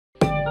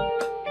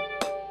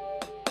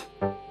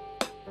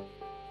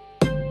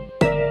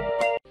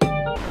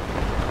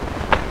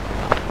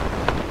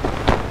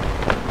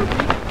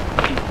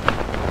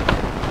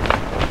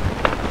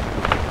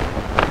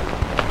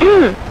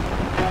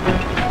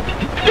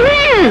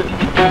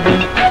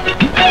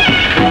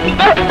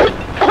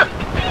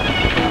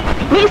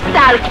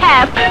Mr.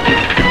 Cap.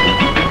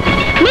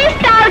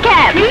 Mr.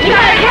 Cap.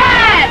 Mr.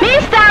 Cap.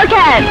 Mr.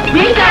 Cap.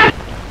 Mr.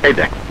 এই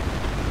দেখ,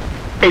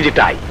 এই যে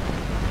টাই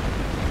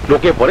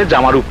লোকে পরে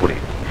জামার উপরে,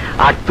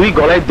 আর তুই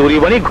গলায় দড়ি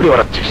বানিয়ে ঘুরে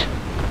বেড়াচ্ছিস।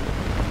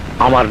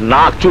 আমার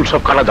নাক চুল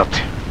সব কাটা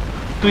যাচ্ছে।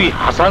 তুই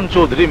হাসান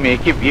চৌধুরী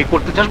মেয়েকে বিয়ে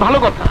করতে চাস, ভালো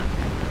কথা,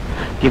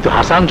 কিন্তু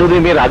হাসান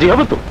চৌধুরী মেয়ে রাজি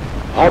হবে তো?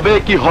 হবে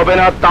কি হবে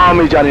না তা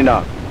আমি জানি না,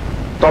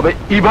 তবে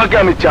ইভাকে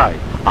আমি চাই।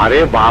 আরে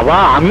বাবা,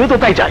 আমিও তো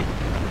তাই চাই।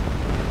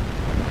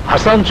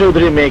 হাসান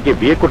চৌধুরী মেয়েকে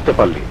বিয়ে করতে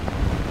পারলে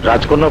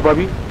রাজকন্যা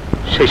পাবি,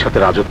 সেই সাথে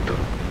রাজত্ব।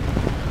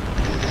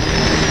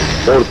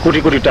 ওর কোটি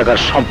কোটি টাকার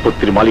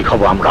সম্পত্তির মালিক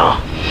হব আমরা।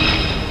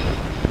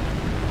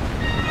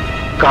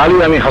 কালই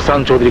আমি হাসান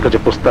চৌধুরীর কাছে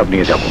প্রস্তাব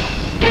নিয়ে যাব।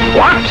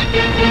 হোয়াট?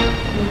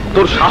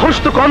 তোর সাহস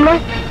তো কম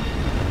নয়,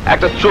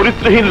 একটা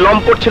চরিত্রহীন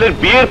লম্পট ছেলের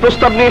বিয়ের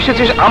প্রস্তাব নিয়ে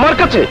এসেছিস আমার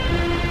কাছে,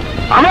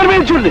 আমার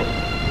মেয়ের জন্য।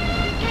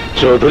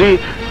 চৌধুরী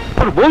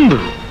তোর বন্ধু।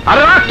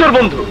 আরে রাখ তোর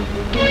বন্ধু।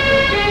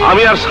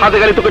 আমি আর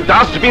সাদেক আলী তোকে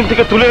ডাস্টবিন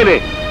থেকে তুলে এনে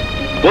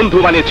বন্ধু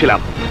বানিয়েছিলাম,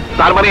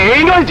 তার মানে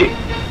এই নয় যে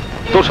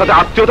তোর সাথে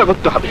আত্মীয়তা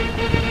করতে হবে।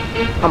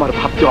 আমার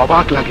ভাবতে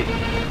অবাক লাগে,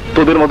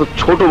 তোদের মতো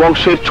ছোট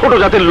বংশের ছোট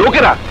জাতের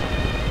লোকেরা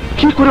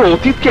কি করে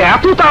অতীতকে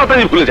এত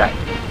তাড়াতাড়ি ভুলে যায়।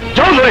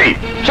 Chowdhury,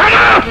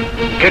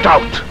 get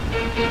out,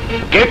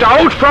 get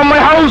out from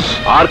my house.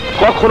 আর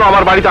কখনো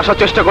আমার বাড়িতে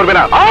আসার চেষ্টা করবে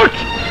না। আউট।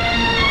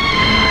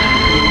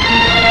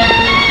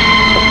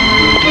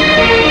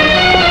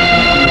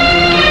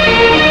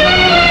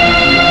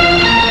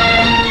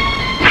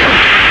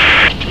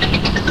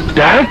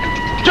 ড্যাড,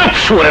 চুপ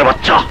শুয়োরের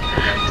বাচ্চা,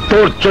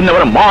 তোর জন্য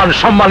আমার মান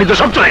সম্মানিত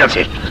সব চলে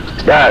গেছে।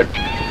 ড্যাড,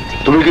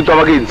 তুমি কিন্তু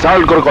আমাকে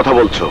ইনসাল্ট করে কথা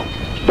বলছো।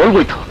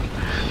 বলবোই তো,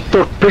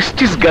 তোর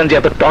প্রেস্টিজ জ্ঞান যে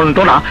এত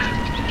টনটনা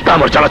তা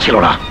আমার জানা ছিল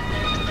না।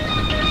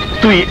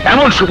 তুই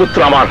এমন সুপুত্র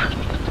আমার,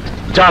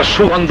 যার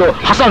সুগন্ধ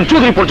হাসান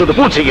চৌধুরী পর্যন্ত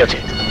পৌঁছে গেছে।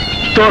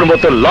 তোর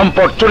মতো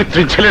লম্পট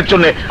চরিত্রহীন ছেলের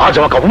জন্য আজ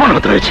আমাকে অপমান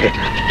হতে হয়েছে।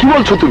 কি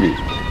বলছো তুমি?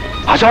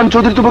 হাসান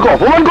চৌধুরী তোমাকে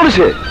অপমান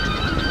করেছে?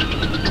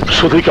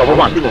 শুধুই কি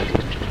অপমান,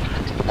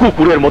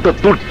 কুকুরের মতো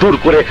দূর দূর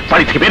করে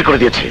বাড়ি থেকে বের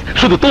করে দিয়েছে,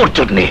 শুধু তোর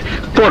জন্যে,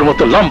 তোর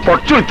মতো লম্পট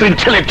চরিত্রহীন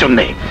ছেলের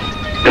জন্যে।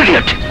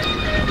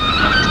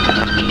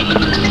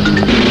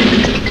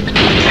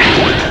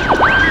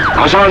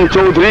 হাসান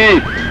চৌধুরী,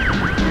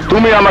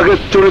 তুমি আমাকে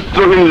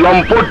চরিত্রহীন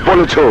লম্পট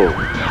বলেছো,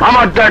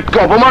 আমার ড্যাডকে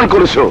অপমান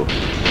করেছো।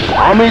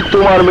 আমি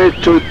তোমার মেয়ের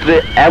চরিত্রে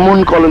এমন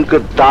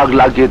কলঙ্কের দাগ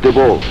লাগিয়ে দেব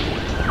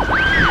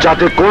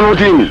যাতে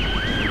কোনোদিন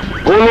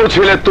কোনো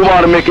ছেলে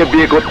তোমার মেয়েকে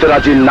বিয়ে করতে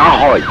রাজি না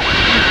হয়।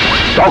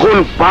 তখন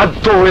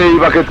বাধ্য হয়ে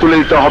ইভাকে তুলে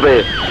দিতে হবে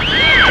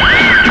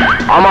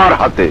আমার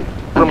হাতে।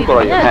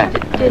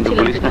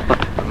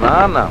 না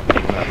না,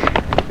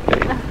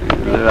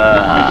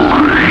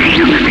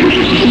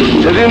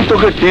 সেদিন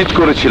তোকে টিচ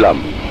করেছিলাম,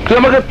 তুই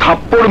আমাকে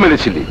থাপ্পড়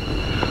মেরেছিলি,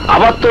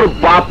 আবার তোর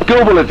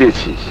বাপকেও বলে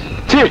দিয়েছিস।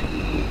 ঠিক,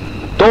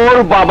 তোর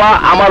বাবা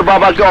আমার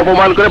বাবাকে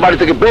অপমান করে বাড়ি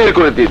থেকে বের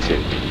করে দিয়েছে,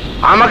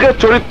 আমাকে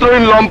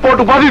চরিত্রহীন লম্পট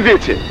উপাধি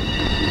দিয়েছে।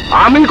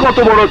 আমি কত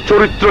বড়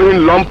চরিত্রহীন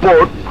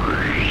লম্পট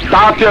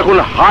তা তুই এখন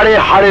হাড়ে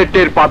হাড়ে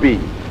টের পাবি।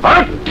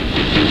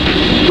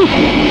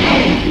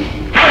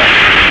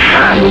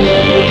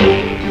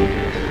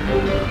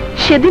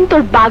 সেদিন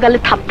তোর বা গালে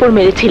থাপ্পড়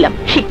মেরেছিলাম,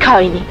 শিক্ষা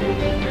হয়নি।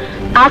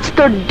 আজ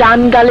তোর ডান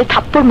গালে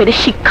থাপ্পড় মেরে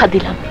শিক্ষা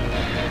দিলাম,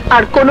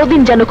 আর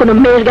কোনোদিন যেন কোনো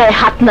মেয়ের গায়ে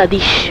হাত না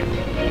দিস।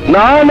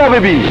 না না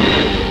বেবি,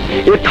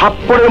 এ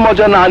থাপ্পড়ের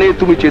মজা না নিয়ে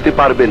তুমি যেতে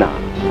পারবে না।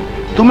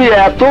 তুমি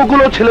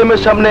এতগুলো ছেলে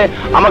মেয়ের সামনে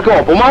আমাকে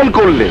অপমান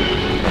করলে,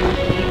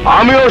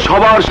 আমিও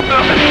সবার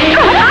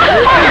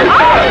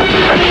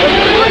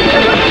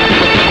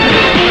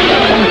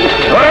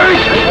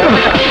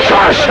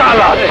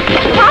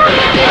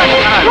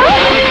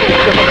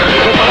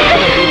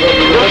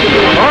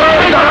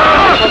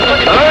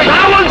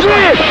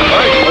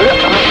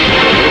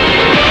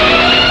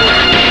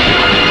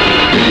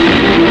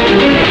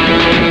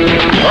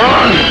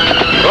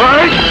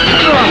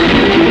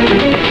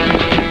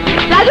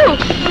রাজু,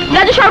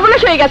 রাজু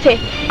সর্বনাশ হয়ে গেছে।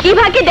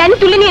 ইভাকে ড্যানি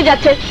তুলে নিয়ে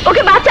যাচ্ছে,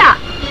 ওকে বাঁচা।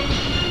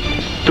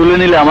 তুলে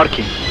নিলে আমার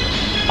কি?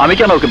 আমি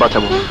কেন ওকে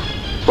বাঁচাবো?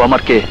 ও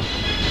আমার কে?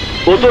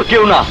 ও তোর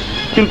কেউ না,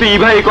 কিন্তু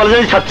ইভা এই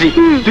কলেজেরই ছাত্রী।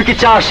 তুই কি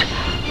চাস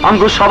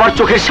আমগো সবার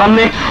চোখের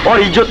সামনে ওর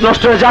ইজ্জত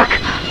নষ্ট হয়ে যাক?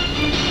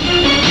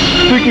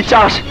 তুই কি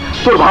চাস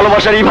তোর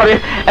ভালোবাসার এইভাবে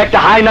একটা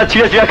হাই না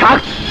ছিঁড়ে ছিঁড়ে খাক?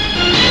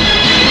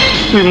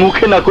 তুই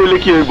মুখে না কইলে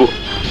কি হইব,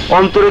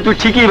 অন্তরে তুই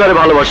ঠিকই এবারে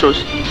ভালোবাসোস।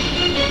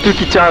 তুই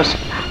কি চাস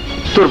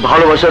তোর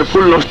ভালোবাসার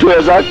ফুল নষ্ট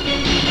হয়ে যাক?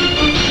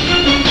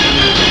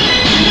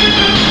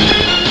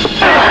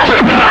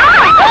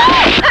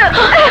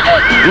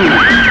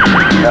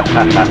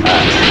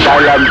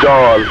 পাইলাম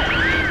জল,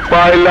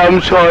 পাইলাম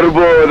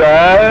শরবত।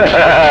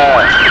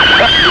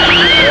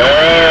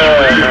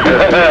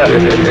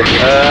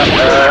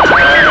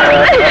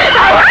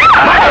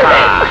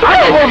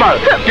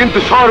 কিন্তু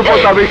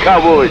শরবত আমি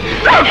খাবই।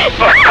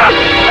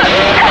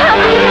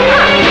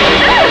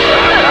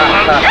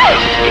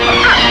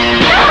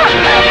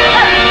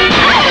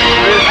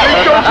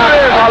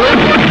 ভালো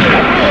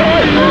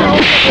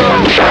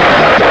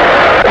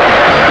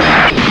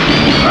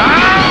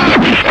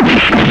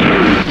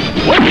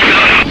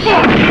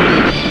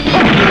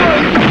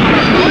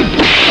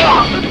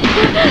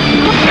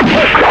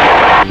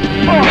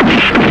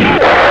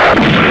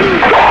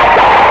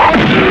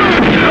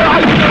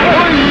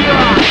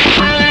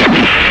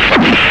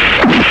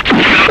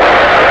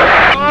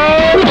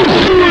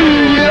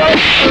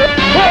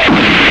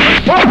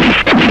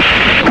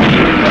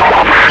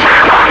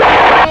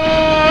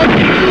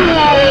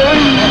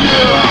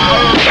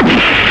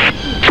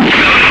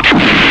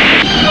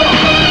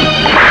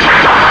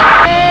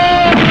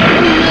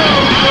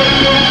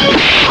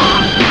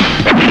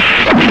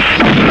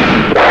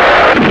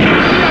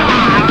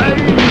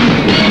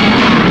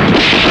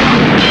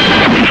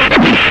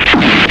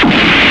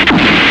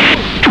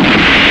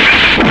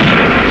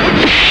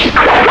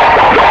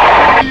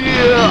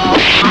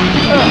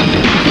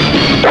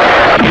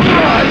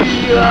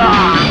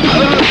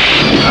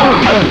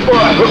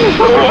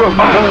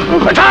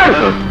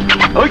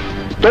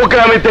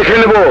আমি দেখে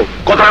নেব,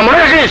 কথা মনে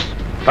রাখিস।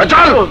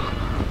 চল।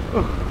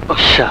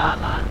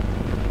 শালা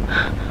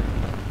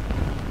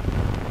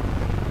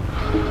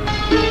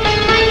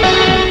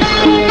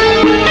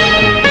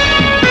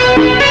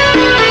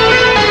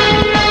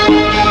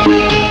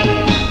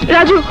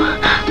রাজু,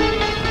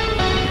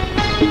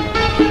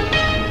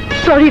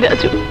 সরি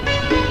রাজু,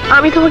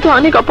 আমি তোমাকে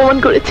অনেক অপমান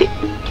করেছি,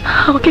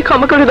 আমাকে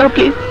ক্ষমা করে দাও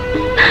প্লিজ।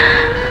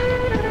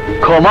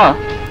 ক্ষমা?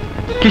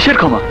 কিসের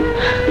ক্ষমা?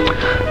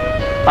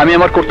 আমি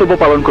আমার কর্তব্য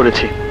পালন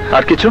করেছি,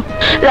 আর কিছু?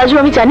 রাজু,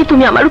 আমি জানি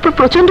তুমি আমার উপর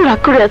প্রচন্ড রাগ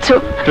করে আছো।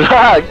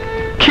 রাগ?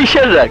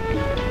 কিসের রাগ?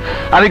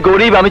 আমি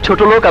গরিব, আমি ছোট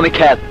লোক, আমি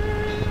খ্যাত,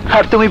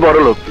 আর তুমি বড়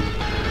লোক।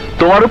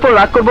 তোমার উপর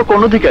রাগ করবো কোন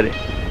অধিকারে?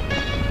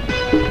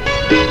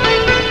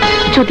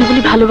 যদি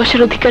বলি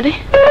ভালোবাসার অধিকারে।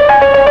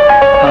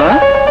 হ্যাঁ,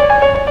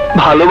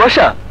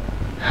 ভালোবাসা?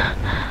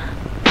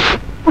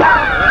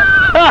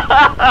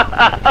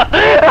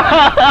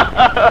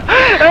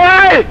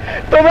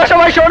 তোমরা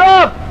সবাই শোনো,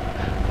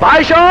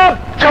 ভাই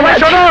সবাই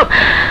শোনো,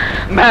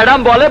 ম্যাডাম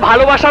বলে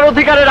ভালোবাসার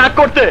অধিকারে রাগ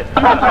করতে।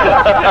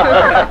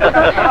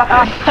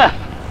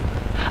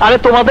 আরে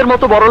তোমাদের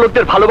মতো বড়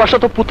লোকদের ভালোবাসা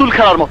তো পুতুল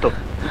খেলার মতো,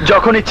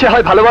 যখন ইচ্ছে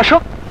হয় ভালোবাসো,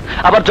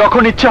 আবার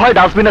যখন ইচ্ছে হয়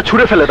ডাস্টবিনে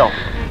ছুঁড়ে ফেলে দাও।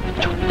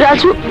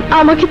 রাজু,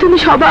 আমাকে তুমি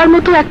সবার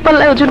মতো এক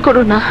পাল্লায় ওজন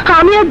করো না,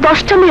 আমি আর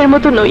 10টা মেয়ের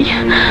মতো নই।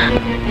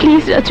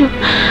 প্লিজ রাজু,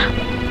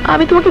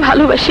 আমি তোমাকে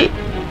ভালোবাসি,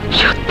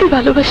 সত্যি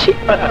ভালোবাসি।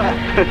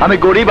 আমি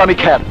গরিব, আমি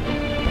খ্যাত,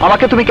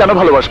 আমাকে তুমি কেন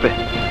ভালোবাসবে?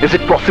 Is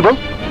it possible?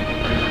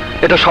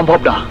 এটা সম্ভব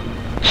না।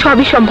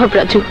 সবই সম্ভব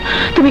রাজু,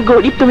 তুমি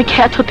গরিব, তুমি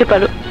খ্যাত হতে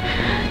পারো,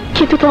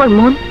 কিন্তু তোমার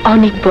মন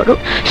অনেক বড়,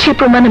 সে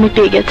প্রমাণ আমি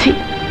পেয়ে গেছি।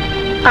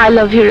 I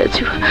love you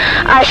Raju.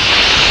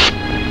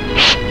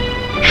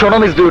 শোনো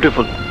মিস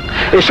বিউটিফুল,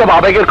 এসব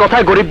আবেগের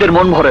কথায় গরিবদের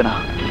মন ভরে না।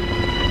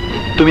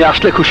 তুমি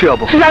আসলে খুশি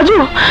হব। রাজু,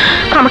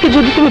 আমাকে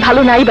যদি তুমি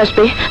ভালো নাই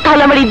বাসবে,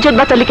 তাহলে আমার ইজ্জত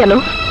বাঁচালে কেন?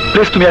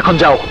 প্লিজ তুমি এখন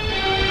যাও।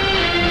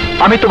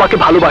 আমি তোমাকে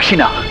ভালোবাসি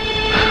না,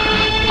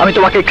 আমি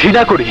তোমাকে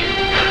ঘৃণা করি।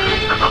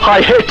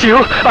 I hate you,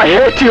 I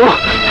hate you,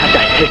 and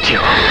I hate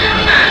you.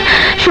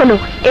 শোনো,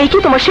 এই কি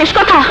তোমার শেষ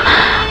কথা?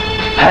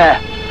 হ্যাঁ,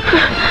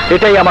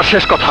 এটাই আমার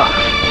শেষ কথা।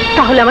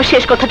 তাহলে আমার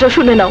শেষ কথাটা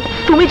শুনে নাও।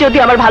 তুমি যদি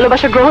আমার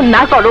ভালোবাসা গ্রহণ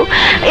না করো,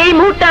 এই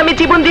মুহূর্তে আমি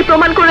জীবন দিয়ে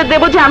প্রমাণ করে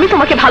দেব যে আমি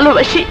তোমাকে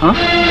ভালোবাসি।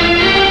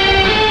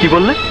 কি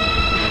বললে?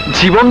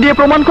 জীবন দিয়ে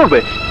প্রমাণ করবে?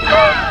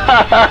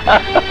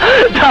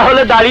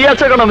 তাহলে দাঁড়িয়ে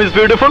আছে কেন মিস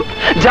বিউটিফুল?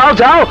 যাও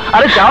যাও,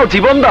 আরে যাও,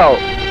 জীবন দাও।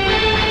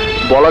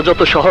 বলা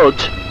যত সহজ,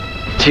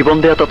 জীবন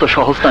দেয়া তত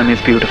সহজ না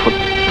মিস বিউটিফুল।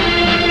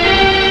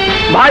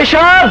 ভাই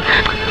সাহেব,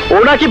 ও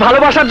নাকি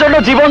ভালোবাসার জন্য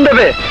জীবন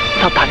দেবে,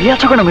 তা দাঁড়িয়ে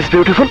আছো কেন মিস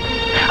বিউটিফুল?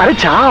 আরে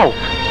যাও,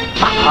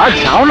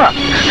 যাও না,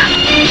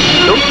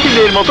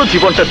 লক্ষ্মীদের মতো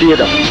জীবনটা দিয়ে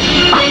দাও।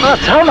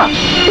 যাও না।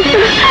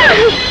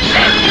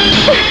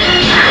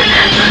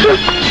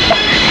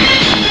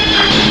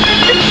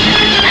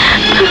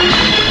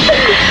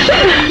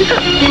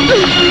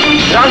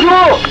 রাজু,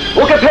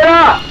 ওকে ফেরা,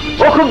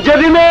 ও খুব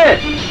জেদি মেয়ে,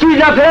 তুই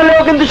না ফেরালে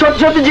ও কিন্তু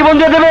সত্যি সত্যি জীবন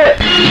দিয়ে দেবে।